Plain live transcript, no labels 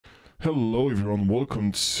Hello everyone,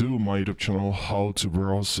 welcome to my YouTube channel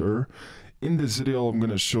HowToBrowser. In this video I'm going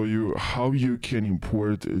to show you how you can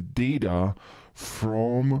import data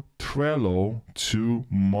from Trello to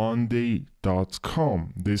Monday.com,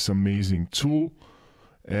 this amazing tool,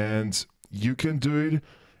 and you can do it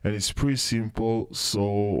and it's pretty simple.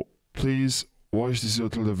 So please watch this video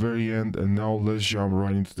till the very end, and now let's jump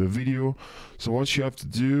right into the video. So what you have to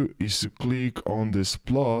do is to click on this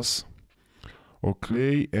plus.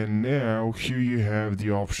 Okay, and now here you have the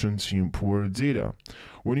option to import data.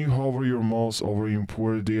 When you hover your mouse over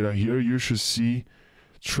import data, here you should see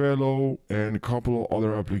Trello and a couple of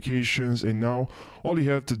other applications, and now all you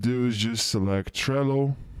have to do is just select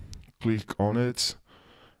Trello, click on it,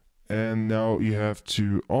 and now you have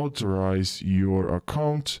to authorize your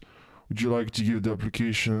account. Would you like to give the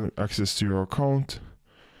application access to your account?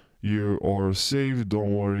 You are safe,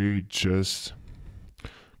 don't worry, just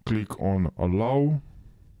click on allow.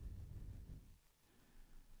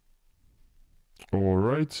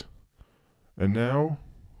 Alright, and now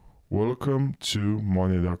welcome to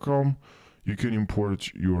Monday.com. You can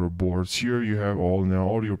import your boards here. You have all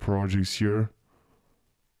your projects here.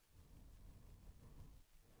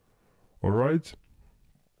 Alright,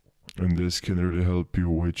 and this can really help you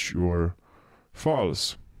with your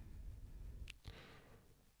files.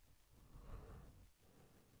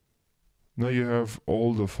 Now you have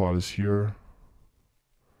all the files here,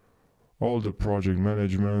 all the project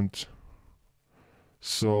management.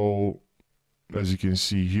 So as you can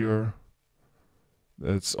see here,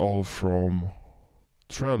 that's all from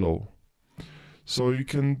Trello. So you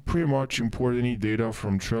can pretty much import any data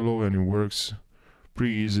from Trello, and it works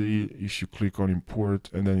pretty easy if you click on import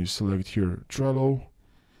and then you select here Trello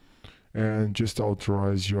and just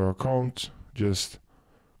authorize your account. Just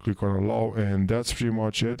click on allow, and that's pretty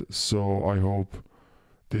much it. So I hope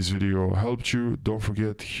this video helped you. Don't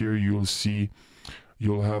forget, here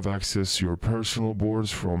you'll have access to your personal boards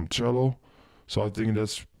from Trello. So I think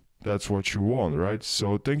that's what you want, right?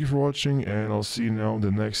 So thank you for watching, and I'll see you now in the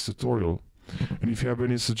next tutorial. And if you have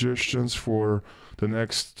any suggestions for the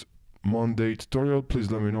next Monday tutorial, please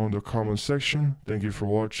let me know in the comment section. Thank you for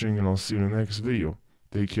watching, and I'll see you in the next video.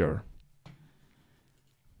 Take care.